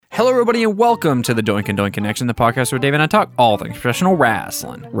Hello, everybody, and welcome to the Doink and Doink Connection, the podcast where Dave and I talk all things professional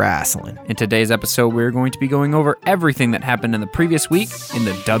wrestling. In today's episode, we're going to be going over everything that happened in the previous week in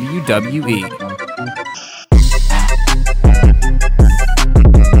the WWE.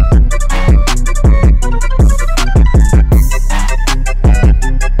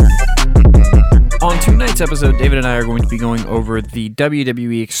 On tonight's episode, David and I are going to be going over the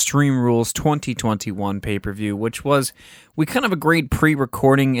WWE Extreme Rules 2021 pay-per-view, which was, we kind of agreed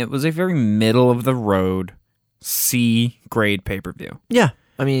pre-recording, it was a very middle-of-the-road C-grade pay-per-view. Yeah,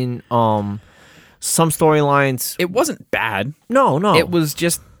 I mean, some storylines... It wasn't bad. No. It was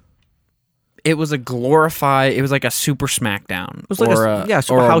just... It was a glorified... It was like a Super SmackDown. It was like a house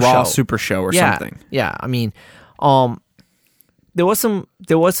Raw show. Super Show or something. Yeah, I mean, there was some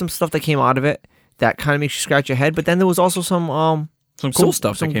stuff that came out of it that kind of makes you scratch your head, but then there was also some cool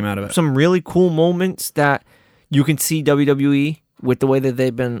stuff that came out of it. Some really cool moments that you can see WWE with the way that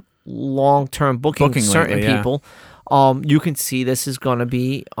they've been long-term booking certain lately, people. You can see this is going to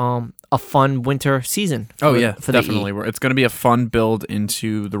be a fun winter season. For definitely. It's going to be a fun build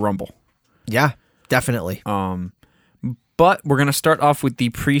into the Rumble. Yeah, definitely. But we're going to start off with the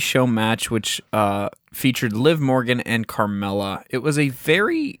pre-show match, which featured Liv Morgan and Carmella.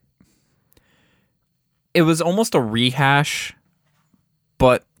 It was almost a rehash,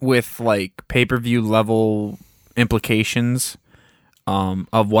 but with like pay-per-view level implications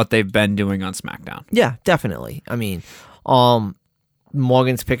of what they've been doing on SmackDown. Yeah, definitely. I mean,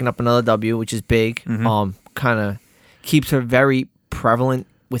 Morgan's picking up another W, which is big. Mm-hmm. Kind of keeps her very prevalent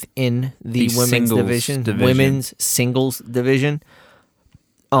within the women's division, women's singles division.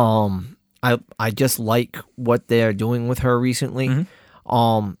 I just like what they're doing with her recently.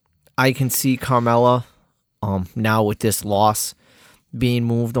 Mm-hmm. I can see Carmella now with this loss being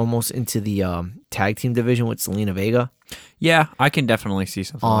moved almost into the tag team division with Zelina Vega. Yeah, I can definitely see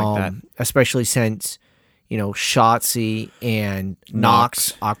something like that. Especially since, Shotzi and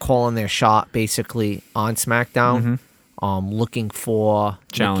Nox are calling their shot basically on SmackDown, looking for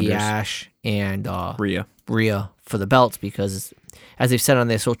Nikki Ash and Rhea for the belts because, as they've said on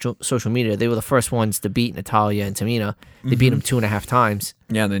their social media, they were the first ones to beat Natalya and Tamina. They beat them 2.5 times.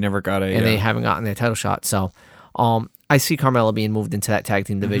 Yeah, they never got and they haven't gotten their title shot. So I see Carmella being moved into that tag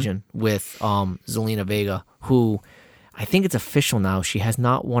team division with Zelina Vega, who I think it's official now. She has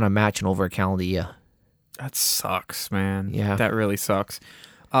not won a match in over a calendar year. That sucks, man. Yeah. That really sucks.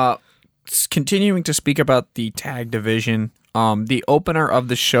 Continuing to speak about the tag division, the opener of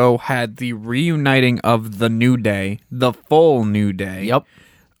the show had the reuniting of the New Day, the full New Day. Yep.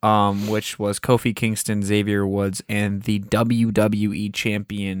 Which was Kofi Kingston, Xavier Woods, and the WWE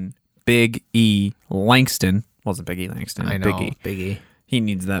champion Big E Langston. Wasn't Big E Langston. I know, Big E. He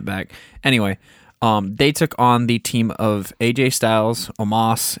needs that back. Anyway, they took on the team of AJ Styles,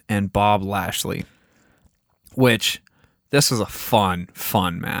 Omos, and Bob Lashley. Which, this was a fun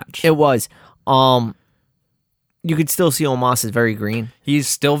match. It was. You could still see Omos is very green. He's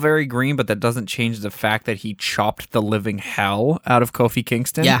still very green, but that doesn't change the fact that he chopped the living hell out of Kofi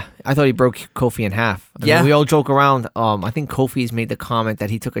Kingston. Yeah, I thought he broke Kofi in half. I mean, we all joke around. I think Kofi's made the comment that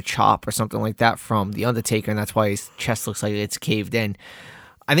he took a chop or something like that from The Undertaker, and that's why his chest looks like it's caved in.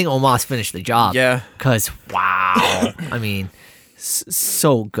 I think Omos finished the job. Yeah. Because, wow. I mean,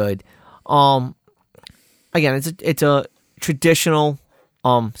 so good. Again, it's a traditional...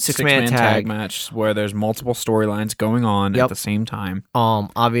 six-man tag match where there's multiple storylines going on at the same time.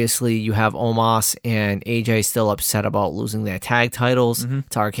 Obviously, you have Omos and AJ still upset about losing their tag titles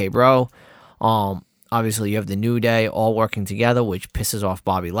to RK Bro. Obviously, you have the New Day all working together, which pisses off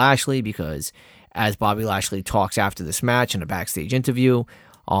Bobby Lashley because as Bobby Lashley talks after this match in a backstage interview,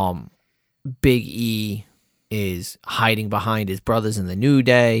 Big E is hiding behind his brothers in the New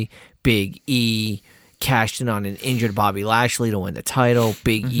Day. Big E cashed in on an injured Bobby Lashley to win the title.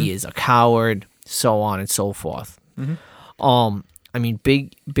 Big E is a coward, so on and so forth. I mean,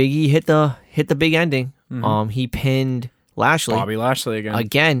 Big E hit the big ending. He pinned Lashley, Bobby Lashley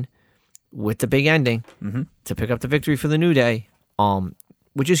again with the big ending to pick up the victory for the New Day,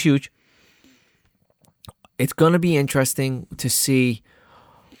 which is huge. It's going to be interesting to see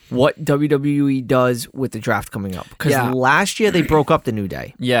what WWE does with the draft coming up because last year they broke up the New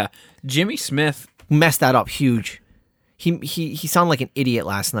Day. Yeah, Jimmy Smith messed that up huge. He sounded like an idiot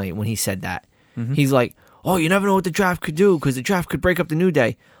last night when he said that. He's like, "Oh, you never know what the draft could do because the draft could break up the New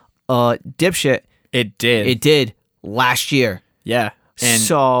Day." Dipshit. It did. It did last year. Yeah. And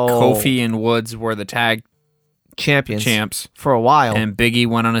so Kofi and Woods were the tag champs for a while. And Big E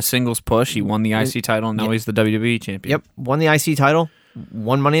went on a singles push. He won the IC title, and now he's the WWE champion. Yep, won the IC title,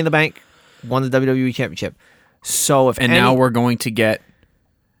 won Money in the Bank, won the WWE championship. So now we're going to get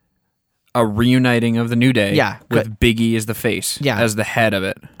a reuniting of the New Day. Yeah, with Big E as the face. Yeah. as the head of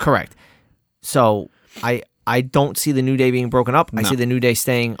it. Correct. So I don't see the New Day being broken up. I see the New Day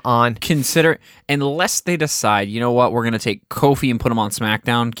staying on. Consider, unless they decide, you know what, we're going to take Kofi and put him on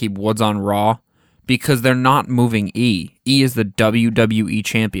SmackDown, keep Woods on Raw, because they're not moving E. E is the WWE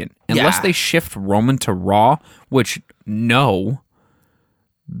champion. Unless they shift Roman to Raw, which, no,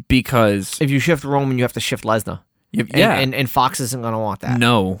 because... If you shift Roman, you have to shift Lesnar. And Fox isn't going to want that.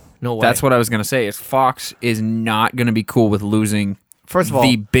 No way. That's what I was going to say, is Fox is not going to be cool with losing... First of all,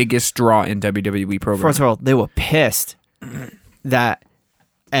 the biggest draw in WWE programming. First of all, they were pissed that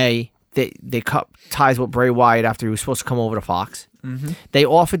they cut ties with Bray Wyatt after he was supposed to come over to Fox. Mm-hmm. They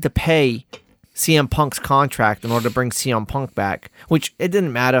offered to pay CM Punk's contract in order to bring CM Punk back, which it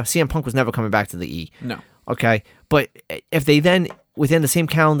didn't matter. CM Punk was never coming back to the E. No. Okay? But if they then, within the same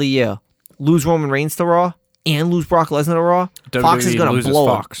calendar year, lose Roman Reigns to Raw and lose Brock Lesnar to Raw, WWE Fox is going to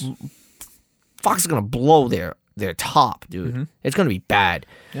blow. Fox is going to blow their top, dude. Mm-hmm. It's going to be bad.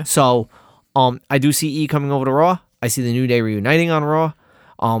 Yeah. So, I do see E coming over to Raw. I see the New Day reuniting on Raw.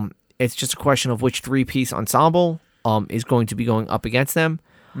 It's just a question of which three-piece ensemble is going to be going up against them.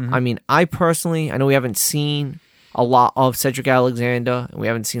 Mm-hmm. I mean, I know we haven't seen a lot of Cedric Alexander, and we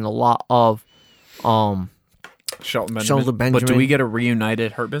haven't seen a lot of Shelton Benjamin. But do we get a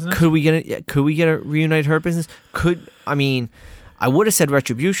reunited Hurt Business? Could we get a reunited Hurt Business? I would have said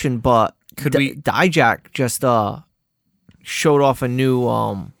Retribution, but Dijak just showed off a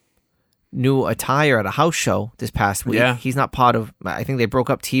new attire at a house show this past week. Yeah. He's not part of... I think they broke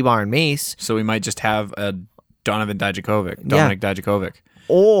up T-Bar and Mace. So we might just have a Dominic Dijakovic.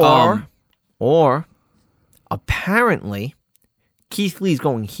 Or apparently Keith Lee's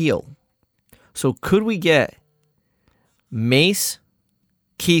going heel. So could we get Mace,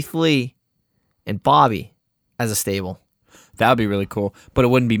 Keith Lee, and Bobby as a stable? That would be really cool. But it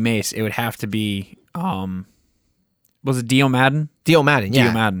wouldn't be Mace. It would have to be... was it Dio Madden? Dio Madden, yeah.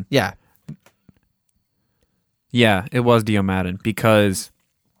 Dio Madden. Yeah. Yeah, it was Dio Madden because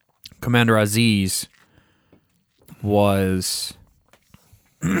Commander Aziz was...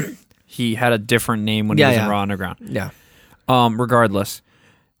 he had a different name when he was in Raw Underground. Yeah. Regardless,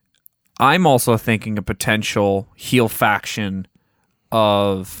 I'm also thinking a potential heel faction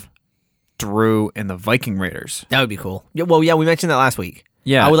of Drew and the Viking Raiders. That would be cool. Yeah, well, we mentioned that last week.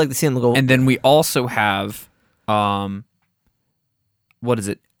 Yeah. I would like to see them go... And then we also have... what is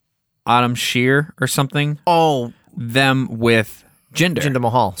it? Adam Shear or something? Oh. Them with Jinder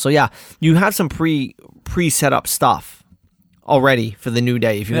Mahal. So yeah, you have some pre-set up stuff already for the New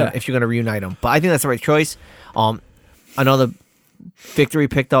Day if you're going to reunite them. But I think that's the right choice. Another victory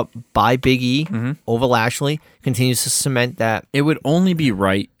picked up by Big E over Lashley continues to cement that. It would only be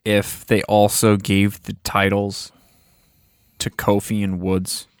right if they also gave the titles to Kofi and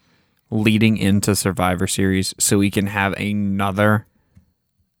Woods leading into Survivor Series so we can have another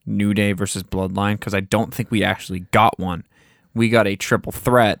New Day versus Bloodline, because I don't think we actually got one. We got a triple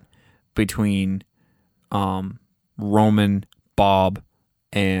threat between Roman, Bob,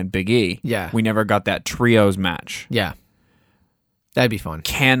 and Big E. Yeah. We never got that trios match. Yeah. That'd be fun.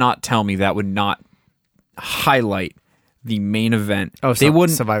 Cannot tell me that would not highlight the main event. Oh, they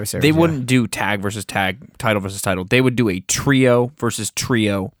wouldn't Survivor Series. They wouldn't do tag versus tag, title versus title. They would do a trio versus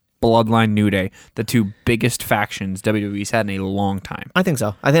trio, Bloodline, New Day, the two biggest factions WWE's had in a long time. I think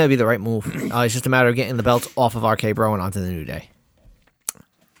so. I think that'd be the right move. It's just a matter of getting the belts off of RK Bro and onto the New Day.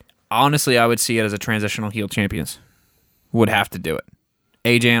 Honestly, I would see it as a transitional heel champions. Would have to do it.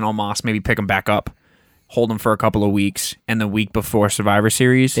 AJ and Omos, maybe pick them back up, hold them for a couple of weeks, and the week before Survivor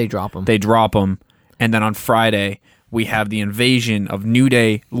Series, they drop them. And then on Friday, we have the invasion of New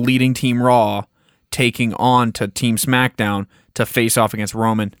Day leading Team Raw, taking on to Team SmackDown to face off against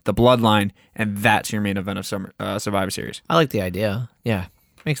Roman, the Bloodline, and that's your main event of Survivor Series. I like the idea. Yeah,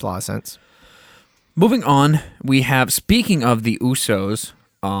 makes a lot of sense. Moving on, we have, speaking of the Usos,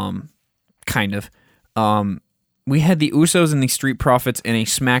 we had the Usos and the Street Profits in a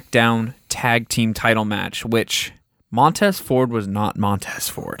SmackDown tag team title match, which Montez Ford was not Montez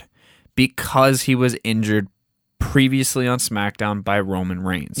Ford because he was injured previously on SmackDown by Roman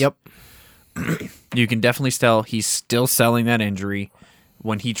Reigns. Yep. You can definitely tell he's still selling that injury.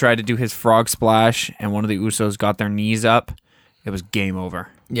 When he tried to do his frog splash and one of the Usos got their knees up, it was game over.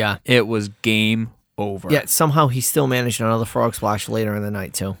 Yeah. It was game over. Yeah, somehow he still managed another frog splash later in the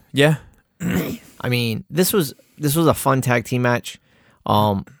night, too. Yeah. I mean, this was a fun tag team match.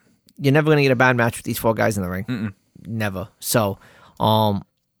 You're never going to get a bad match with these four guys in the ring. Mm-mm. Never. So, the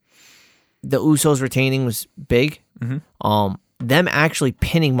Usos retaining was big. Mm-hmm. Them actually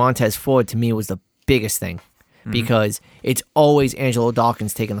pinning Montez Ford to me was the biggest thing because it's always Angelo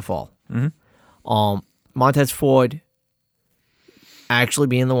Dawkins taking the fall. Montez Ford actually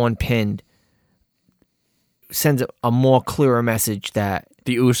being the one pinned sends a more clearer message that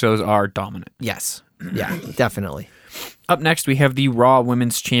the Usos are dominant. yes, yeah, definitely. Up next, we have the Raw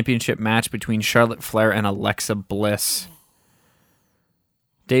Women's Championship match between Charlotte Flair and Alexa Bliss.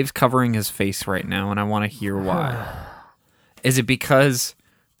 Dave's covering his face right now, and I want to hear why. Is it because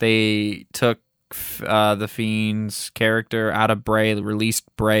they took the Fiend's character out of Bray, released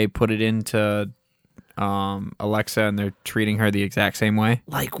Bray, put it into Alexa, and they're treating her the exact same way?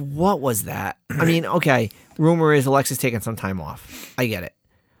 Like, what was that? I mean, okay, rumor is Alexa's taking some time off. I get it.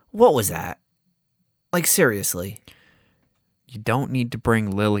 What was that? Like, seriously. You don't need to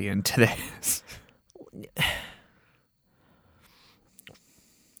bring Lily into this.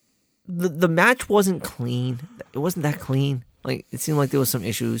 The match wasn't clean. It wasn't that clean. Like, it seemed like there was some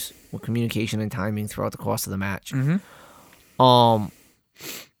issues with communication and timing throughout the course of the match. I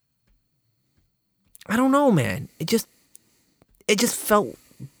don't know, man. It just felt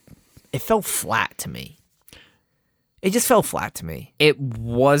flat to me. It just felt flat to me. It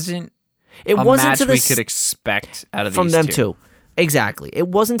wasn't a match to the we could expect out of from these them two. too. Exactly. It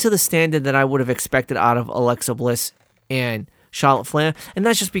wasn't to the standard that I would have expected out of Alexa Bliss and Charlotte Flair, and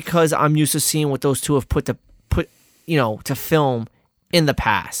that's just because I'm used to seeing what those two have put to film in the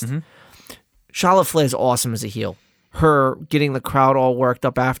past. Charlotte Flair is awesome as a heel. Her getting the crowd all worked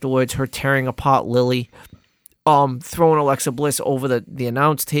up afterwards, her tearing apart Lily, throwing Alexa Bliss over the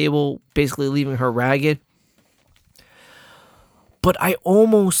announce table, basically leaving her ragged. But I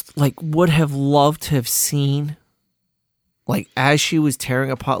almost would have loved to have seen, as she was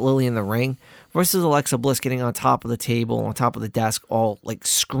tearing apart Lily in the ring, versus Alexa Bliss getting on top of the table, on top of the desk, all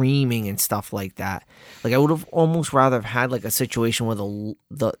screaming and stuff like that. I would have almost rather have had a situation where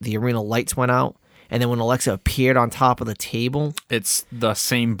the arena lights went out, and then when Alexa appeared on top of the table, it's the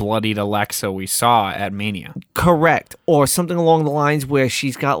same bloodied Alexa we saw at Mania. Correct. Or something along the lines where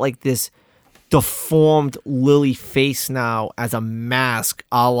she's got this deformed Lily face now as a mask,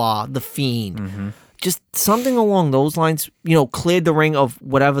 a la The Fiend. Just something along those lines, cleared the ring of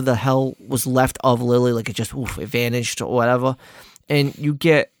whatever the hell was left of Lily, it just it vanished or whatever. And you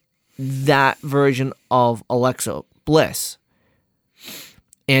get that version of Alexa Bliss.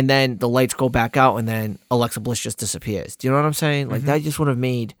 And then the lights go back out and then Alexa Bliss just disappears. Do you know what I'm saying? That just would have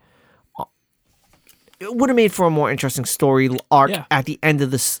made... It would have made for a more interesting story arc at the end of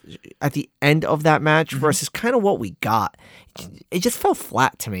that match versus kind of what we got. It just felt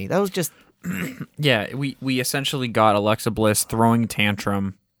flat to me. That was just... Yeah, we essentially got Alexa Bliss throwing a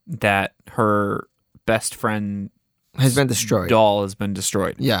tantrum that her best friend has been destroyed. Doll has been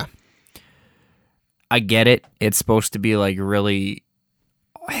destroyed. Yeah. I get it. It's supposed to be really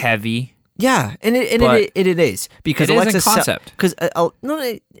heavy. Yeah, and it is because it Alexa is a concept. Because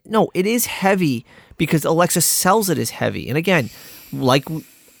no, it is heavy because Alexa sells it as heavy. And again, like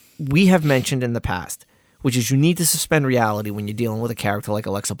we have mentioned in the past, which is you need to suspend reality when you're dealing with a character like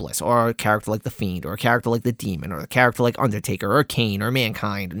Alexa Bliss, or a character like The Fiend, or a character like the Demon, or a character like Undertaker, or Kane, or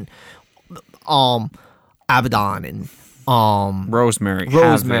Mankind, and Abaddon, and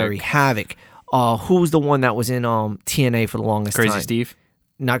Rosemary, Havoc. Who was the one that was in TNA for the longest time? Crazy Steve?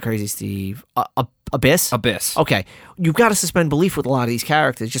 Not Crazy Steve. Abyss? Abyss. Okay. You've got to suspend belief with a lot of these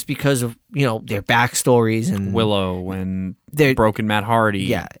characters just because of, their backstories and... Willow and Broken Matt Hardy.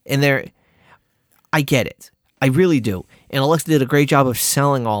 Yeah. And I get it. I really do. And Alexa did a great job of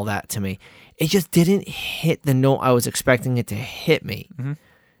selling all that to me. It just didn't hit the note I was expecting it to hit me. Mm-hmm.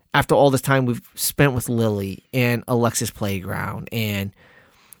 After all this time we've spent with Lily and Alexa's Playground and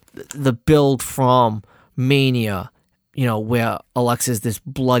the build from Mania, where Alexa's this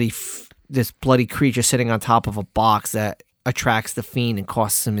bloody creature sitting on top of a box that attracts the Fiend and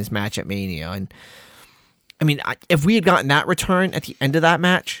costs him his match at Mania. And I mean, if we had gotten that return at the end of that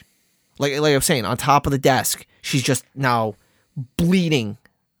match, like I was saying, on top of the desk, she's just now bleeding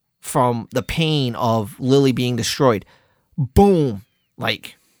from the pain of Lily being destroyed. Boom.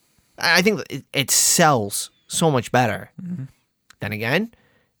 I think it sells so much better. Mm-hmm. Then again,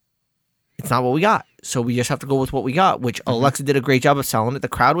 it's not what we got. So we just have to go with what we got, which Alexa did a great job of selling it. The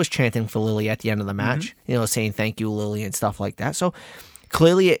crowd was chanting for Lily at the end of the match, saying thank you, Lily, and stuff like that. So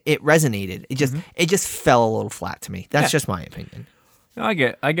clearly it resonated. It just fell a little flat to me. That's just my opinion. No, I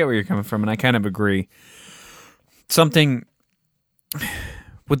get where you're coming from, and I kind of agree. Something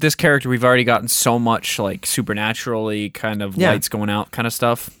with this character, we've already gotten so much supernaturally kind of lights going out kind of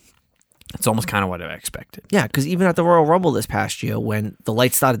stuff. It's almost kind of what I expected. Yeah, because even at the Royal Rumble this past year, when the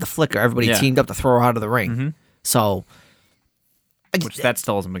lights started to flicker, everybody teamed up to throw her out of the ring. Mm-hmm. So, which that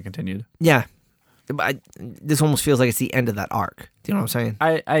still hasn't been continued. Yeah, this almost feels like it's the end of that arc. Do you know what I'm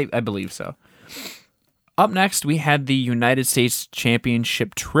saying? I believe so. Up next, we had the United States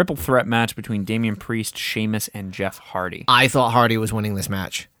Championship triple threat match between Damian Priest, Sheamus, and Jeff Hardy. I thought Hardy was winning this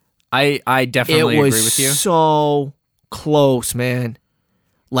match. I definitely agree with you. It was so close, man.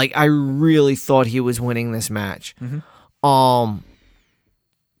 Like, I really thought he was winning this match. Mm-hmm.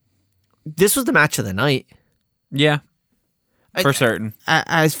 This was the match of the night. Yeah, for certain.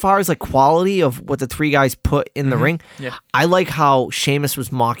 As far as like quality of what the three guys put in the ring, Yeah. I like how Sheamus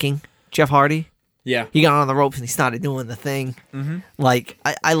was mocking Jeff Hardy. Yeah. He got on the ropes and he started doing the thing. Mm-hmm. Like,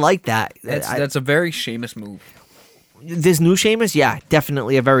 I like that. That's a very Sheamus move. This new Sheamus, yeah,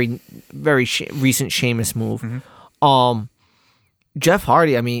 definitely a very, very recent Sheamus move. Mm-hmm. Jeff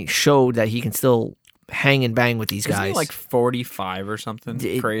Hardy, I mean, showed that he can still hang and bang with these guys. Isn't he like 45 or something?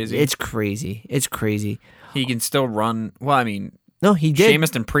 Crazy. It's crazy. It's crazy. He can still run. Well, I mean, no, he did.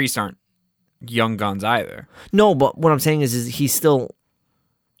 Sheamus and Priest aren't young guns either. No, but what I'm saying is he still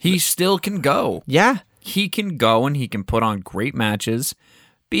can go. Yeah. He can go and he can put on great matches,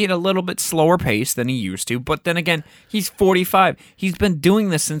 be at a little bit slower pace than he used to. But then again, he's 45. He's been doing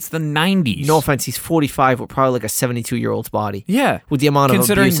this since the 90s. No offense, he's 45 with probably like a 72-year-old's body. Yeah. With the amount of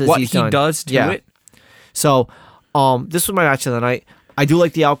considering abuses what he's he done. does to it. So, this was my match of the night. I do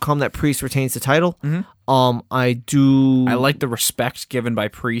like the outcome that Priest retains the title. Mm-hmm. I like the respect given by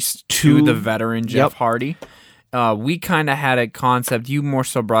Priest to the veteran Jeff Hardy. We kind of had a concept, you more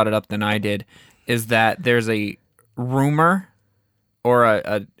so brought it up than I did, is that there's a rumor or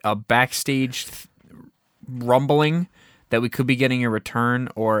a backstage rumbling that we could be getting a return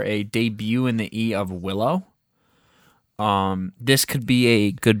or a debut in the E of Willow. This could be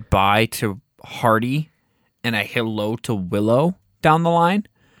a goodbye to Hardy and a hello to Willow down the line.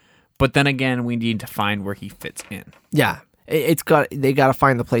 But then again, we need to find where he fits in. Yeah, they got to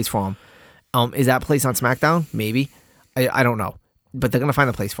find the place for him. Is that place on SmackDown? Maybe. I don't know. But they're going to find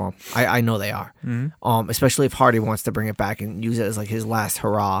the place for him. I know they are. Mm-hmm. Especially if Hardy wants to bring it back and use it as like his last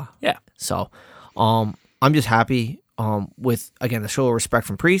hurrah. Yeah. So, I'm just happy with, again, the show of respect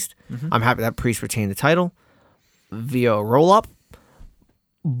from Priest. Mm-hmm. I'm happy that Priest retained the title via a roll-up.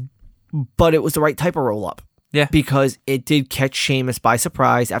 But it was the right type of roll-up. Yeah. Because it did catch Sheamus by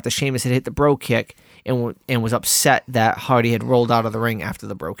surprise after Sheamus had hit the bro kick and was upset that Hardy had rolled out of the ring after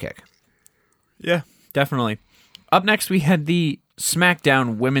the bro kick. Yeah, definitely. Up next, we had the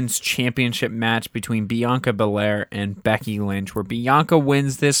SmackDown Women's Championship match between Bianca Belair and Becky Lynch, where Bianca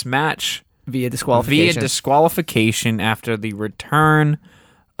wins this match via disqualification after the return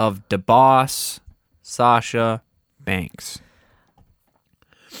of the boss, Sasha Banks.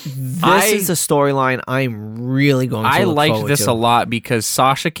 This is a storyline I'm really going to look forward to. I liked this a lot because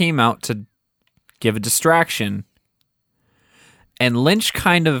Sasha came out to give a distraction, and Lynch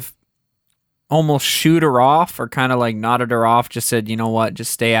kind of almost shooed her off or kind of like nodded her off, just said, you know what,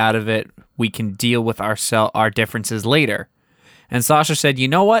 just stay out of it. We can deal with our differences later. And Sasha said, you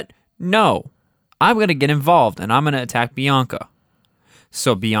know what? No, I'm going to get involved and I'm going to attack Bianca.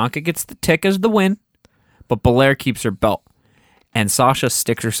 So Bianca gets the tick as the win, but Belair keeps her belt. And Sasha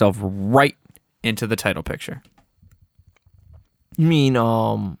sticks herself right into the title picture. You mean,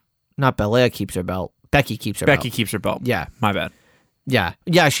 not Belair keeps her belt. Becky keeps her belt. Becky keeps her belt. Yeah. My bad. Yeah.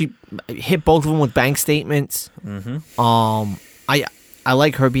 Yeah, she hit both of them with bank statements. Mm-hmm. I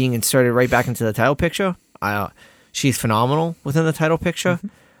like her being inserted right back into the title picture. She's phenomenal within the title picture.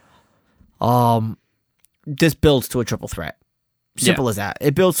 Mm-hmm. This builds to a triple threat. Simple as that.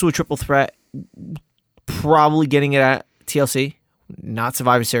 It builds to a triple threat. Probably getting it at TLC, not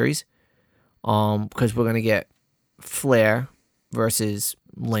Survivor Series, because we're gonna get Flair versus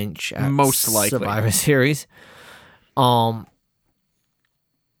Lynch at most likely Survivor Series.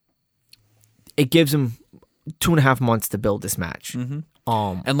 It gives him 2.5 months to build this match. Mm-hmm.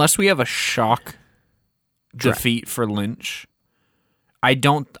 Unless we have a shock defeat for Lynch, I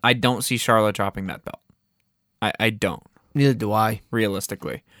don't see Charlotte dropping that belt. I don't. Neither do I.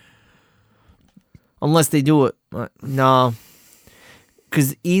 Realistically. Unless they do it. No.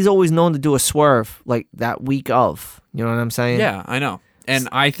 Because he's always known to do a swerve like that week of. You know what I'm saying? Yeah, I know. And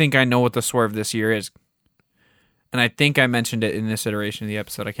I think I know what the swerve this year is. And I think I mentioned it in this iteration of the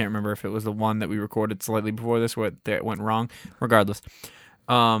episode. I can't remember if it was the one that we recorded slightly before this where it went wrong. Regardless.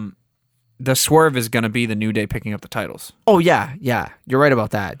 The swerve is going to be the New Day picking up the titles. Oh, yeah. Yeah. You're right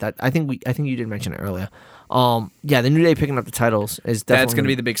about that. I think you did mention it earlier. The New Day picking up the titles is definitely... That's going to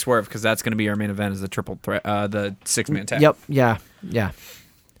be the big swerve because that's going to be our main event as the triple threat, the 6-man tag. Yep, yeah.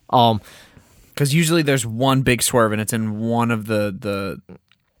 Because usually there's one big swerve and it's in one of the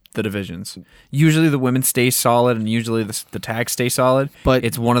the divisions. Usually the women stay solid, and usually the tags stay solid. But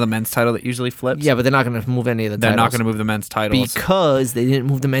it's one of the men's title that usually flips. Yeah, but they're not going to move any of the They're titles. not going to move the men's titles. Because they didn't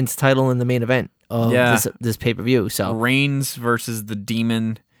move the men's title in the main event of this pay-per-view. So Reigns versus the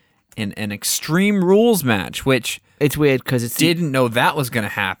Demon in an Extreme Rules match, which it's weird because it didn't know that was going to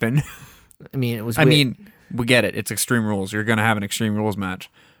happen. I mean, it was weird. I mean, we get it. It's Extreme Rules. You're going to have an Extreme Rules match.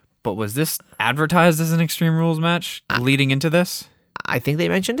 But was this advertised as an Extreme Rules match leading into this? I think they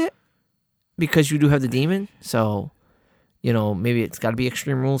mentioned it because you do have the Demon. So, maybe it's got to be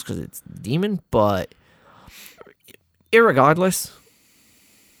Extreme Rules because it's the Demon. But irregardless,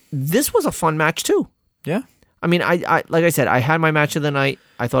 this was a fun match too. Yeah. I mean, I like I said, I had my match of the night.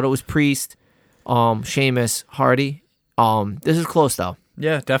 I thought it was Priest, Sheamus, Hardy. This is close though.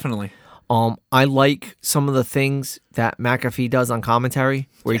 Yeah, definitely. I like some of the things that McAfee does on commentary,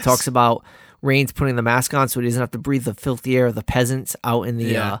 where he talks about Reigns putting the mask on so he doesn't have to breathe the filthy air of the peasants out in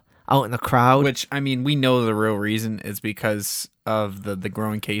the crowd. Which, I mean, we know the real reason is because of the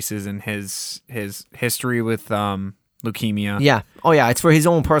growing cases and his history with leukemia. Yeah. Oh yeah, it's for his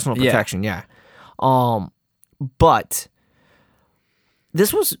own personal protection. Yeah. But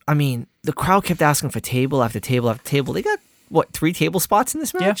this was, I mean, the crowd kept asking for table after table after table. They got 3 table spots in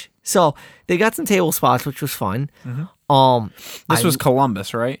this match? Yeah. So they got some table spots, which was fun. Mm-hmm. This was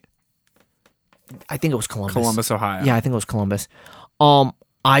Columbus, right? I think it was Columbus. Columbus, Ohio. Yeah, I think it was Columbus.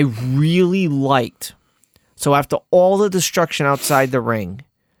 I really liked, so after all the destruction outside the ring,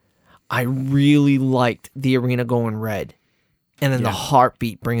 I really liked the arena going red. And then the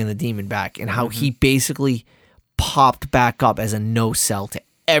heartbeat bringing the Demon back, and how he basically popped back up as a no-sell to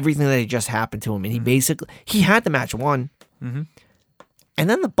everything that had just happened to him. And he had the match won. Mm-hmm. And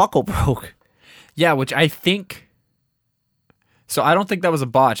then the buckle broke. Yeah, which I think... So I don't think that was a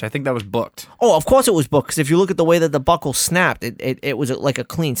botch. I think that was booked. Oh, of course it was booked, because if you look at the way that the buckle snapped, it was like a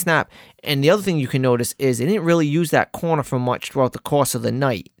clean snap. And the other thing you can notice is they didn't really use that corner for much throughout the course of the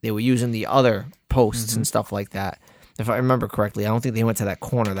night. They were using the other posts and stuff like that. If I remember correctly, I don't think they went to that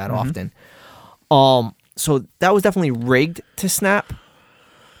corner that often. So that was definitely rigged to snap.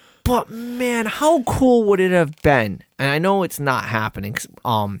 But man, how cool would it have been? And I know it's not happening.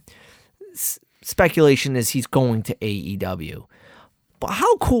 Speculation is he's going to AEW. But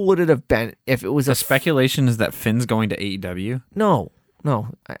how cool would it have been if it was the speculation is that Finn's going to AEW? No.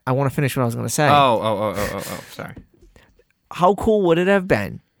 I want to finish what I was going to say. Oh, sorry. How cool would it have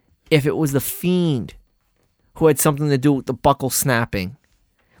been if it was the Fiend who had something to do with the buckle snapping?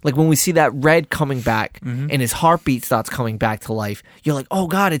 Like when we see that red coming back and his heartbeat starts coming back to life, you're like, oh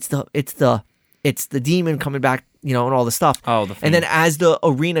God, it's the Demon coming back, and all the stuff. Oh, the Fiend. And then as the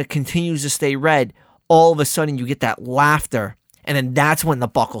arena continues to stay red, all of a sudden you get that laughter, and then that's when the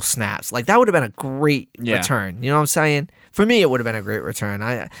buckle snaps. Like that would have been a great return. You know what I'm saying? For me, it would have been a great return.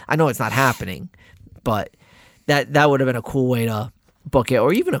 I know it's not happening, but that would have been a cool way to book it,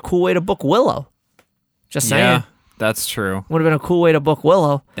 or even a cool way to book Willow. Just saying. Yeah, that's true. Would have been a cool way to book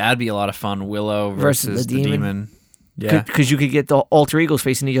Willow. That'd be a lot of fun. Willow versus the Demon. Yeah. Because you could get the alter egos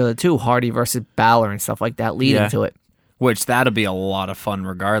facing each other too. Hardy versus Balor and stuff like that leading to it. Which that'd be a lot of fun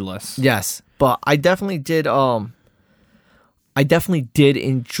regardless. Yes. But I definitely did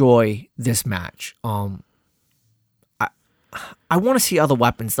enjoy this match. I want to see other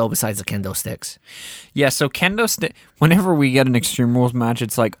weapons though besides the kendo sticks. Yeah, so kendo stick. Whenever we get an Extreme Rules match,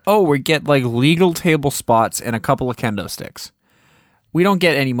 it's like, oh, we get like legal table spots and a couple of kendo sticks. We don't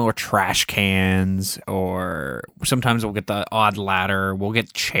get any more trash cans, or sometimes we'll get the odd ladder. We'll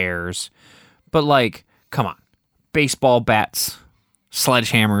get chairs, but like, come on, baseball bats,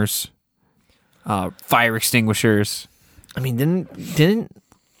 sledgehammers, fire extinguishers. I mean, didn't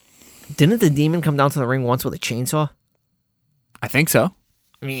the Demon come down to the ring once with a chainsaw? I think so.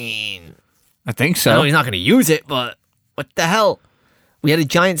 I mean, I think so. I know he's not going to use it, but what the hell? We had a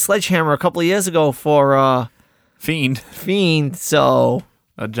giant sledgehammer a couple of years ago for Fiend, so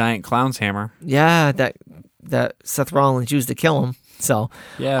a giant clown's hammer. Yeah, that Seth Rollins used to kill him. So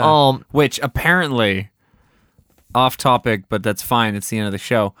yeah, which apparently off topic, but that's fine. It's the end of the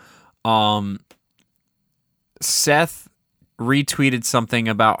show. Seth retweeted something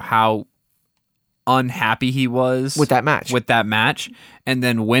about how unhappy he was with that match, and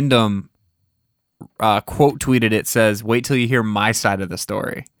then Wyndham quote tweeted it, says, "Wait till you hear my side of the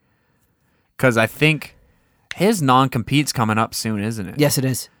story," because I think his non-compete's coming up soon, isn't it? Yes, it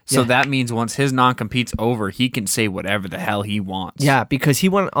is. So that means once his non-compete's over, he can say whatever the hell he wants. Yeah, because he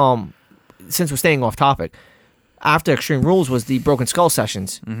went, since we're staying off topic, after Extreme Rules was the Broken Skull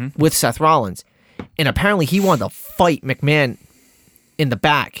sessions with Seth Rollins, and apparently he wanted to fight McMahon in the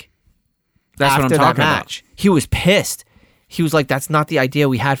back. That's what I'm talking about. He was pissed. he was like, that's not the idea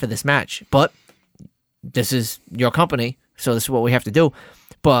we had for this match, but this is your company, so this is what we have to do.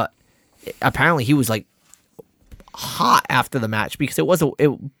 But apparently he was like hot after the match because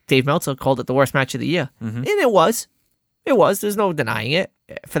Dave Meltzer called it the worst match of the year. And it was. There's no denying it.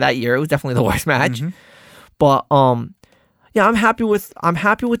 For that year, it was definitely the worst match. But yeah, I'm happy with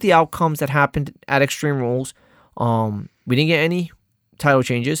the outcomes that happened at Extreme Rules. We didn't get any title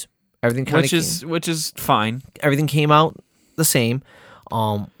changes. Everything which is fine. Everything came out the same.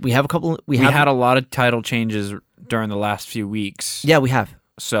 We had a lot of title changes during the last few weeks. Yeah, we have.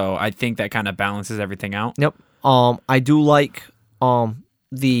 So I think that kind of balances everything out. Yep. I do like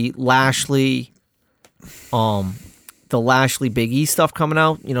the Lashley Big E stuff coming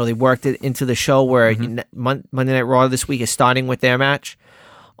out. You know, they worked it into the show where Monday Night Raw this week is starting with their match.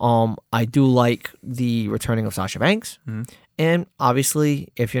 I do like the returning of Sasha Banks. And obviously,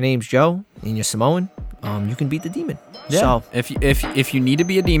 if your name's Joe and you're Samoan, you can beat the demon. Yeah. So if you need to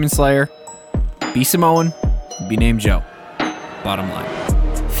be a demon slayer, be Samoan, be named Joe. Bottom line.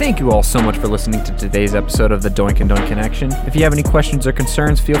 Thank you all so much for listening to today's episode of the Doink and Doink Connection. If you have any questions or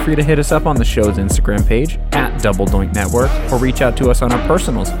concerns, feel free to hit us up on the show's Instagram page @Double Doink Network, or reach out to us on our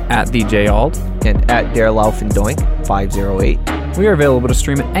personals @DJAld and @DareLaufenDoink 508. We are available to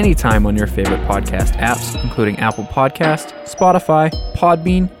stream at any time on your favorite podcast apps, including Apple Podcast, Spotify,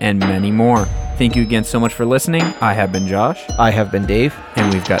 Podbean, and many more. Thank you again so much for listening. I have been Josh. I have been Dave.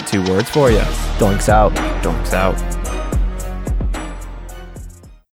 And we've got 2 words for you. Doinks out. Doinks out.